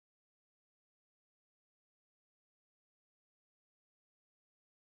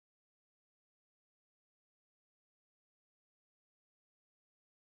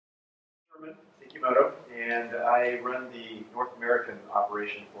Sherman Ikemoto, and I run the North American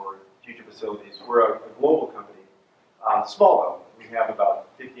operation for Future Facilities. We're a global company, small though. We have about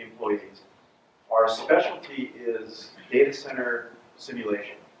 50 employees. Our specialty is data center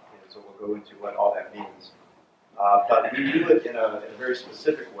simulation, and so we'll go into what all that means. But we do it in a very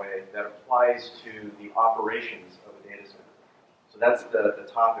specific way that applies to the operations of a data center. So that's the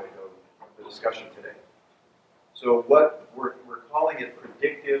topic of the discussion today. So what we're calling it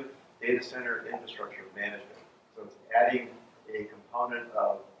predictive data center infrastructure management. So it's adding a component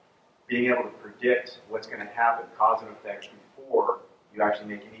of being able to predict what's going to happen, cause and effect, before you actually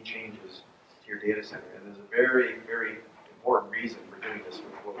make any changes to your data center. And there's a very, very important reason for doing this,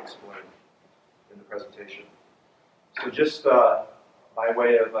 which we'll explain in the presentation. So just by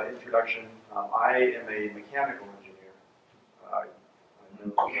way of introduction, I am a mechanical engineer. I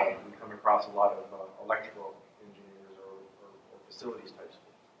know we come across a lot of electrical engineers or facilities types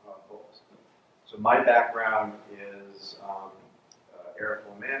of folks. So my background is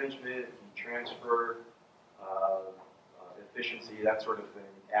airflow management, heat transfer, efficiency, that sort of thing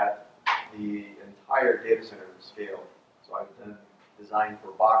at the entire data center scale. So I've done design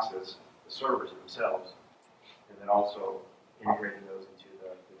for boxes, the servers themselves, and then also integrating those into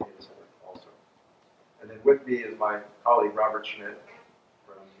the data center also. And then with me is my colleague Robert Schmidt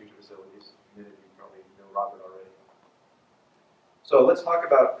from Future Facilities. Many of you probably know Robert already. So let's talk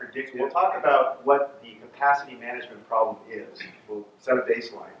about predictive. We'll talk about what the capacity management problem is. We'll set a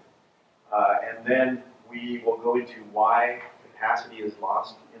baseline. And then we will go into why capacity is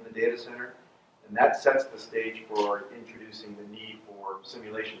lost in the data center. And that sets the stage for introducing the need for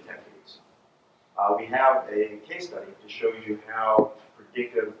simulation techniques. We have a case study to show you how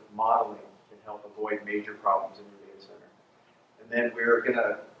predictive modeling can help avoid major problems in your data center. And then we're going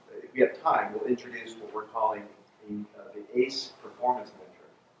to, if we have time, we'll introduce what we're calling the ACE performance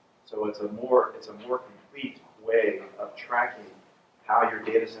metric. So it's a more complete way of tracking how your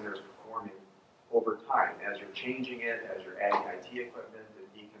data center is performing over time as you're changing it, as you're adding IT equipment and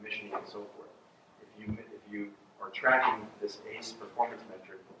decommissioning and so forth. If you are tracking this ACE performance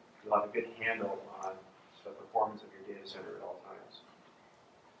metric, you'll have a good handle on the performance of your data center at all times.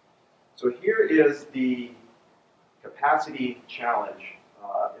 So here is the capacity challenge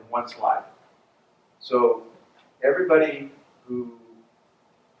in one slide. So everybody who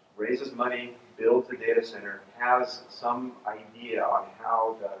raises money, builds a data center, has some idea on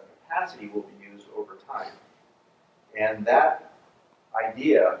how the capacity will be used over time. And that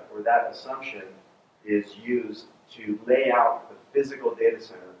idea or that assumption is used to lay out the physical data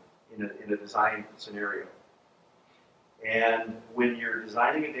center in a design scenario. And when you're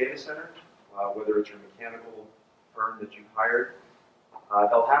designing a data center, whether it's your mechanical firm that you've hired,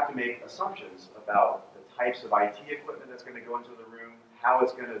 they'll have to make assumptions about the types of IT equipment that's going to go into the room, how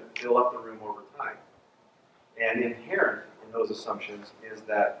it's going to fill up the room over time. And inherent in those assumptions is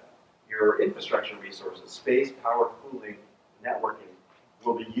that your infrastructure resources, space, power, cooling, networking,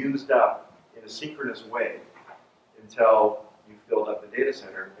 will be used up in a synchronous way until you've filled up the data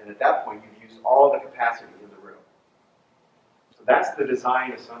center, and at that point you've used all the capacity in the room. So that's the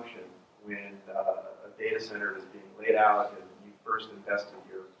design assumption when a data center is being laid out and you first invested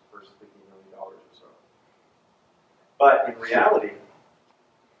your first $50 million or so. But in reality,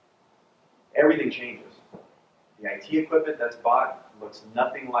 everything changes. The IT equipment that's bought looks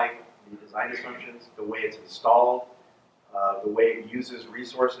nothing like the design assumptions, the way it's installed, the way it uses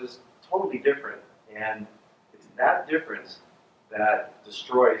resources, totally different. And it's that difference that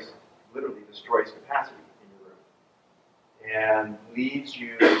literally destroys capacity in your room and leaves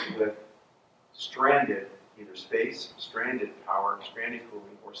you with stranded, either space, stranded power, stranded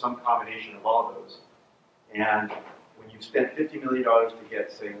cooling, or some combination of all of those. And when you've spent $50 million to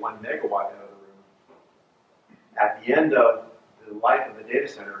get, say, 1 megawatt out of the room, at the end of the life of the data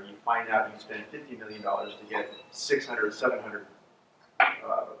center, you find out you spent $50 million to get 600, 700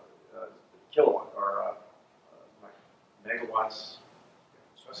 kilowatt or megawatts.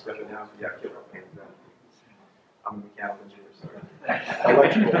 Step it down. Yeah, kilowatt. I'm a mechanical engineer, so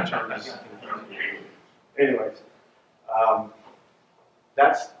electrical terms. Anyways,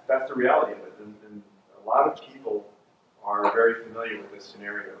 that's the reality of it, and a lot of people are very familiar with this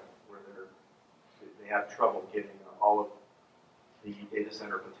scenario where they have trouble getting all of the data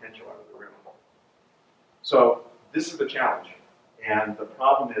center potential out of the room. So this is the challenge, and the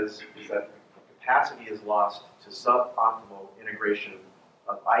problem is that capacity is lost to suboptimal integration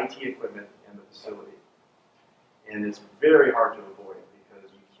of IT equipment and the facility. And it's very hard to avoid because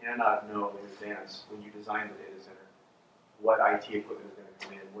you cannot know in advance when you design the data center what IT equipment is going to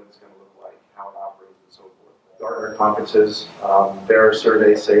come in, what it's going to look like, how it operates, and so forth. Gartner conferences. Their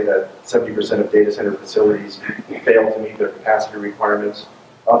surveys say that 70% of data center facilities fail to meet their capacity requirements.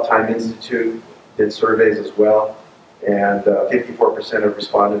 Uptime Institute did surveys as well, and 54% of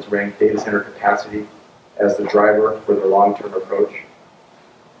respondents ranked data center capacity as the driver for their long-term approach.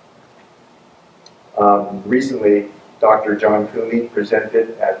 Recently, Dr. John Cooney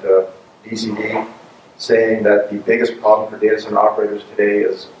presented at the DCD saying that the biggest problem for data center operators today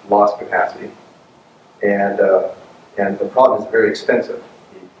is lost capacity. And the problem is very expensive.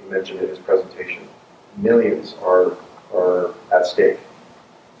 He mentioned in his presentation. Millions are at stake.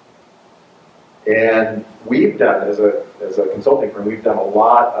 And we've done, as a consulting firm, we've done a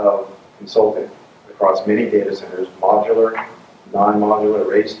lot of consulting across many data centers, modular, non-modular,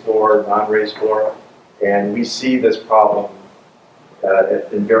 raised floor, non-raised floor, and we see this problem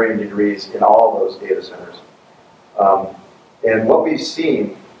in varying degrees in all those data centers. And what we've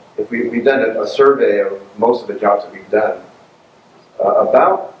seen, if we've done a survey of most of the jobs that we've done,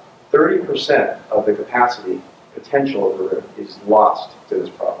 about 30% of the capacity potential of the room is lost to this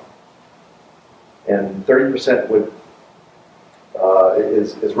problem. And 30%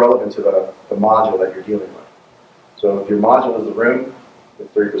 is relevant to the module that you're dealing with. So if your module is the room,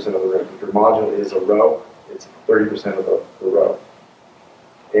 it's 30% of the room. If your module is a row, it's 30% of the row.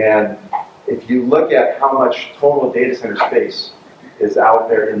 And if you look at how much total data center space is out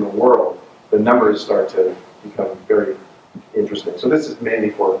there in the world, the numbers start to become very interesting. So this is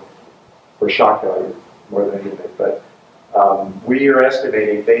mainly for shock value more than anything. But we are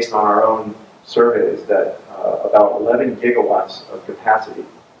estimating, based on our own surveys, that about 11 gigawatts of capacity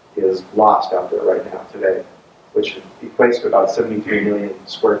is lost out there right now today, which equates to about 73 million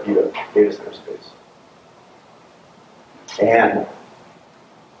square feet of data center space. And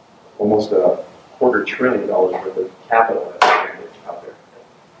almost $250 billion worth of capital out there.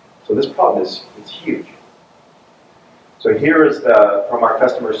 So this problem is huge. So here is from our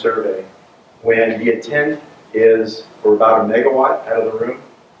customer survey. When the intent is for about a megawatt out of the room,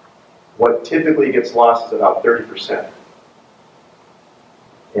 what typically gets lost is about 30%.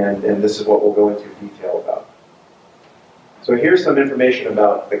 And this is what we'll go into detail about. So here's some information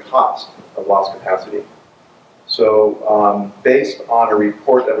about the cost of lost capacity. So based on a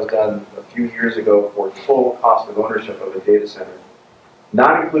report that was done a few years ago for total cost of ownership of a data center,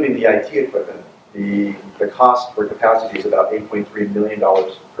 not including the IT equipment, the cost for capacity is about $8.3 million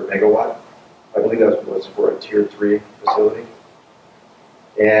per megawatt. I believe that was for a tier 3 facility.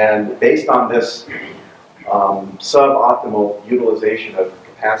 And based on this suboptimal utilization of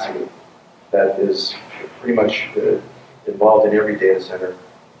capacity that is pretty much involved in every data center,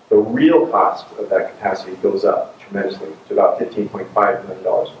 the real cost of that capacity goes up tremendously to about $15.5 million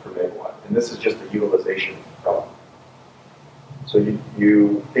per megawatt. And this is just a utilization problem. So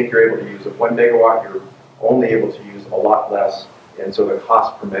you think you're able to use 1 megawatt, you're only able to use a lot less, and so the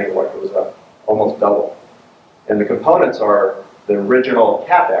cost per megawatt goes up almost double. And the components are the original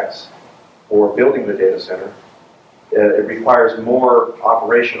CapEx for building the data center. It requires more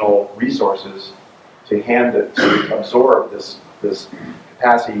operational resources to absorb this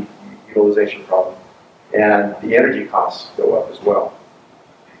capacity utilization problem, and the energy costs go up as well.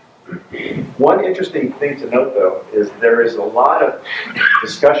 One interesting thing to note, though, is there is a lot of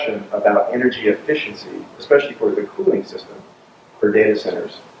discussion about energy efficiency, especially for the cooling system for data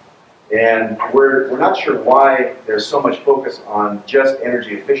centers. And we're not sure why there's so much focus on just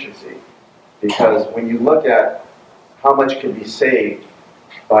energy efficiency, because when you look at how much can be saved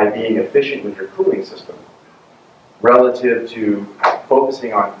by being efficient with your cooling system relative to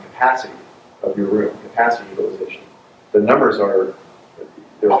focusing on capacity of your room, capacity utilization, the numbers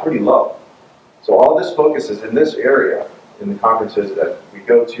they're pretty low. So all this focus is in this area in the conferences that we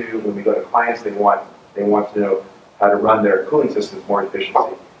go to. When we go to clients, they want to know how to run their cooling systems more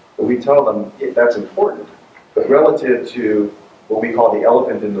efficiently. But we tell them that's important, but relative to what we call the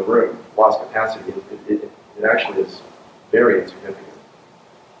elephant in the room, lost capacity, it actually is very insignificant.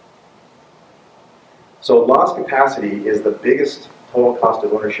 So lost capacity is the biggest total cost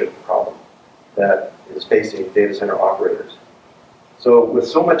of ownership problem that is facing data center operators. So with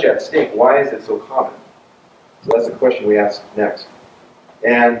so much at stake, why is it so common? So that's the question we ask next.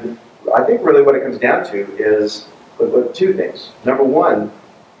 And I think really what it comes down to is two things. Number one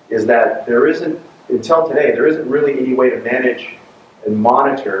is that until today, there isn't really any way to manage and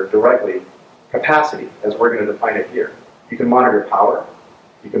monitor directly capacity as we're going to define it here. You can monitor power,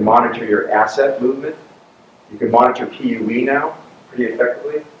 you can monitor your asset movement, you can monitor PUE now pretty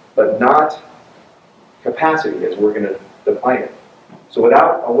effectively, but not capacity as we're going to define it. So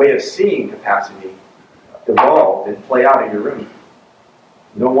without a way of seeing capacity evolve and play out in your room,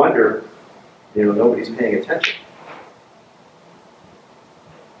 no wonder nobody's paying attention.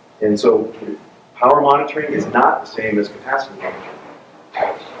 And so power monitoring is not the same as capacity monitoring.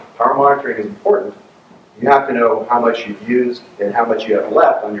 Power monitoring is important. You have to know how much you've used and how much you have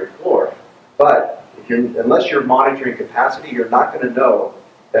left on your floor. But unless you're monitoring capacity, you're not going to know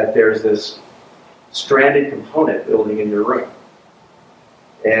that there's this stranded component building in your room.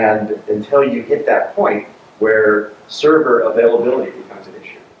 And until you hit that point where server availability becomes an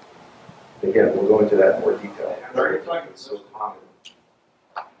issue. Again, we'll go into that in more detail. It's so common.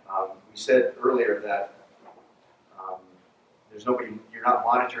 We said earlier that you're not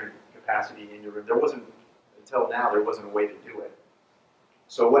monitoring capacity in your room. Until now, there wasn't a way to do it.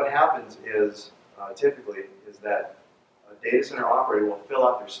 So what happens is, typically, is that a data center operator will fill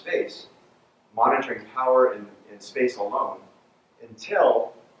out their space, monitoring power and space alone,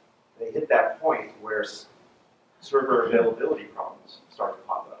 until they hit that point where server availability problems start to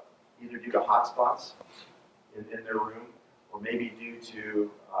pop up, either due to hotspots in their room, or maybe due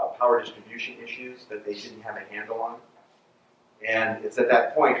to power distribution issues that they didn't have a handle on. And it's at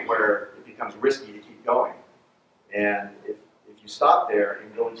that point where it becomes risky to keep going. And if you stop there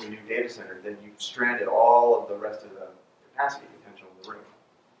and go into a new data center, then you've stranded all of the rest of the capacity potential in the room.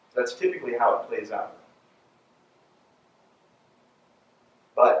 So that's typically how it plays out.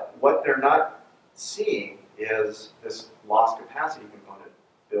 But what they're not seeing is this lost capacity component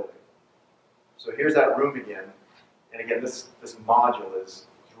building. So here's that room again. And again, this module is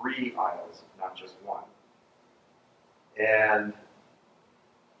 3 aisles, not just 1. And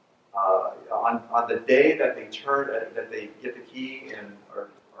on the day that they get the key and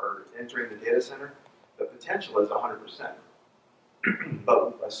are entering the data center, the potential is 100%.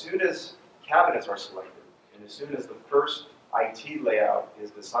 But as soon as cabinets are selected, and as soon as the first IT layout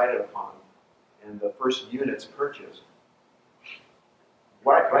is decided upon, and the first units purchased,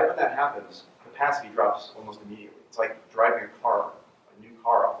 right when that happens, capacity drops almost immediately. It's like driving a new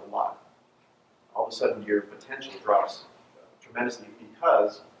car off the lot. All of a sudden, your potential drops tremendously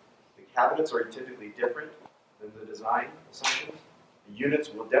because the cabinets are typically different than the design assumptions. The units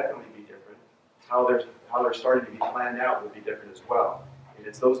will definitely be different. How they're starting to be planned out will be different as well. And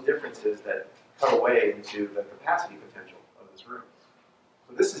it's those differences that cut away into the capacity potential of this room.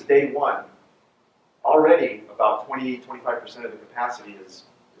 So this is day 1. Already about 20–25% of the capacity is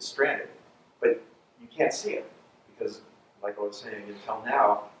stranded, but you can't see it because, like I was saying, until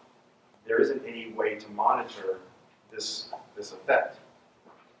now, there isn't any way to monitor this effect.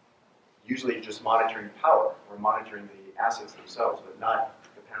 Usually you're just monitoring power or monitoring the assets themselves, but not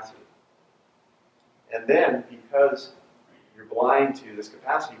capacity. And then, because you're blind to this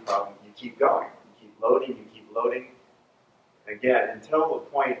capacity problem, you keep going. You keep loading, again, until the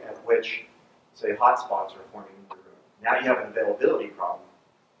point at which, say, hotspots are forming in the room. Now you have an availability problem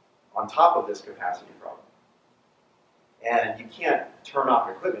on top of this capacity problem. And you can't turn off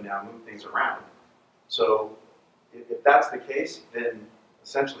equipment now and move things around. So if that's the case, then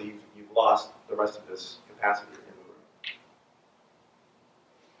essentially you've lost the rest of this capacity in the room.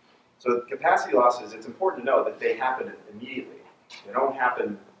 So capacity losses, it's important to know that they happen immediately. They don't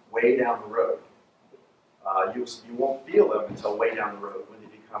happen way down the road. You won't feel them until way down the road when they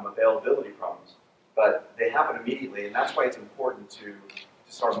become availability problems. But they happen immediately, and that's why it's important to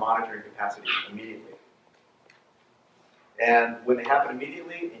start monitoring capacity immediately. And when they happen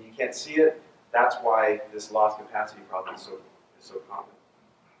immediately and you can't see it, that's why this lost capacity problem is so common.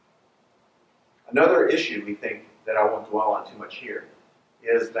 Another issue we think that I won't dwell on too much here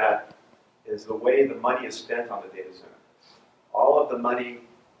is the way the money is spent on the data center. All of the money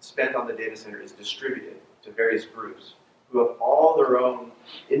spent on the data center is distributed to various groups who have all their own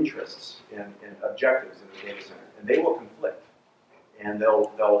interests and objectives in the data center, and they will conflict, and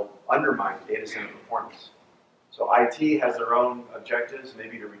they'll undermine data center performance. So IT has their own objectives,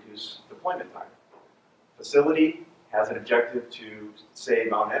 maybe to reduce deployment time. Facility has an objective to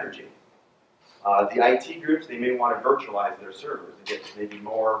save on energy. The IT groups, they may want to virtualize their servers and get maybe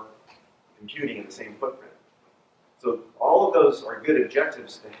more computing in the same footprint. So all of those are good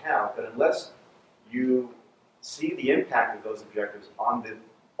objectives to have, but unless you see the impact of those objectives on the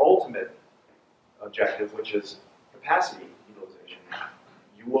ultimate objective, which is capacity utilization,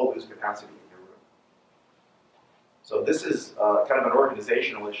 you will lose capacity in your room. So this is kind of an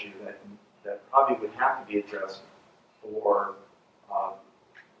organizational issue that probably would have to be addressed for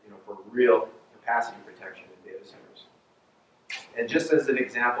real capacity protection in data centers. And just as an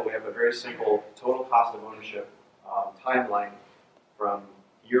example, we have a very simple total cost of ownership timeline from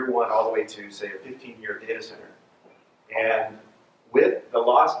year 1 all the way to, say, a 15-year data center. And with the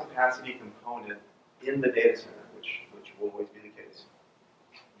lost capacity component in the data center, which will always be the case,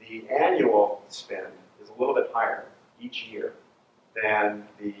 The annual spend is a little bit higher each year than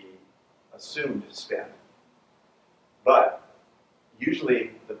the assumed spend. But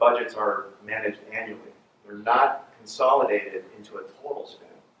usually the budgets are managed annually. They're not consolidated into a total spend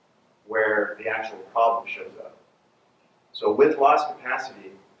where the actual problem shows up. So with loss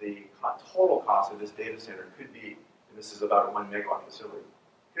capacity, the total cost of this data center could be, and this is about a 1 megawatt facility,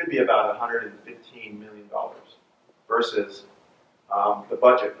 could be about $115 million versus the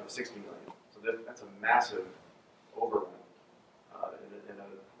budget of $60 million. So that's a massive overrun and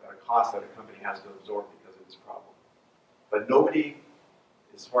a cost that a company has to absorb because of this problem. But nobody,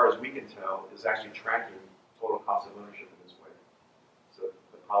 as far as we can tell, is actually tracking total cost of ownership in this way. So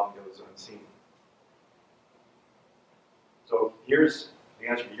the problem goes unseen. So here's the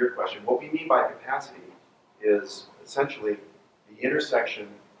answer to your question. What we mean by capacity is essentially the intersection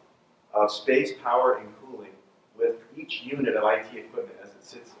of space, power, and cooling with each unit of IT equipment as it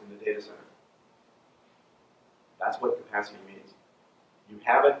sits in the data center. That's what capacity means. You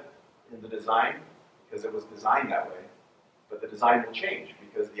have it in the design because it was designed that way, but the design will change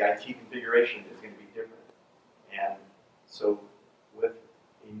because the IT configuration is going to be different. And so with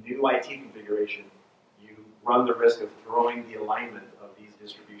a new IT configuration, you run the risk of throwing the alignment of these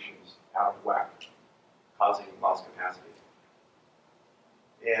distributions out of whack, causing lost capacity.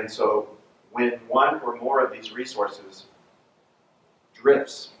 And so when one or more of these resources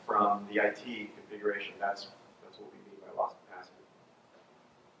drifts from the IT configuration, that's what we mean by lost capacity.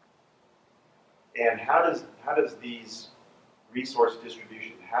 And how does these resource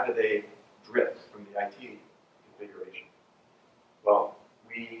distributions, how do they drift from the IT configuration? Well,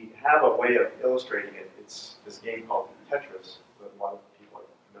 we have a way of illustrating it. It's this game called Tetris that a lot of people are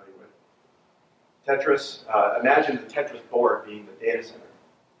familiar with. Tetris, imagine the Tetris board being the data center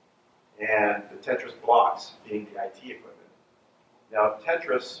and the Tetris blocks being the IT equipment. Now, if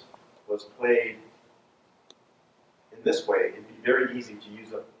Tetris was played in this way, it'd be very easy to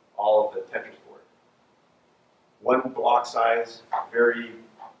use up all of the Tetris board. One block size, very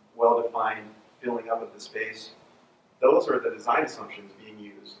well-defined, filling up of the space. Those are the design assumptions being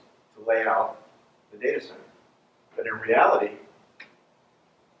used to lay out the data center. But in reality,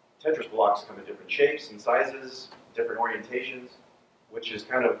 Tetris blocks come in different shapes and sizes, different orientations, which is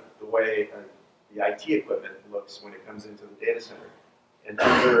kind of the way the IT equipment looks when it comes into the data center. And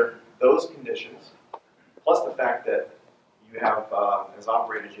under those conditions, plus the fact that you have, as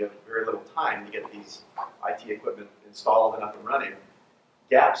operators, you have very little time to get these IT equipment installed and up and running,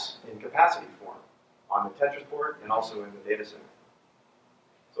 gaps in capacity form on the Tetris board and also in the data center.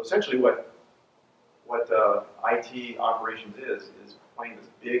 So essentially what IT operations is playing this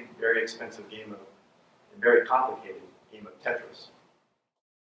big, very expensive game of, and very complicated game of Tetris.